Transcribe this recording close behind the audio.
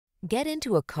Get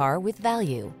into a car with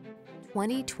value.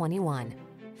 2021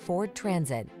 Ford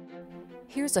Transit.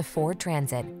 Here's a Ford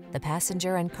Transit, the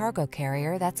passenger and cargo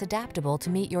carrier that's adaptable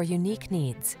to meet your unique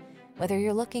needs. Whether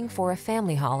you're looking for a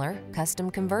family hauler,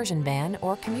 custom conversion van,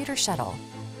 or commuter shuttle,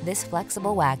 this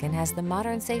flexible wagon has the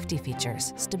modern safety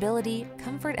features, stability,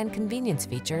 comfort, and convenience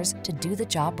features to do the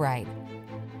job right.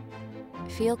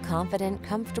 Feel confident,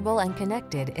 comfortable, and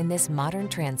connected in this modern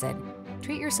Transit.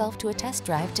 Treat yourself to a test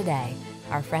drive today.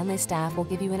 Our friendly staff will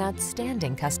give you an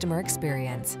outstanding customer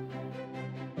experience.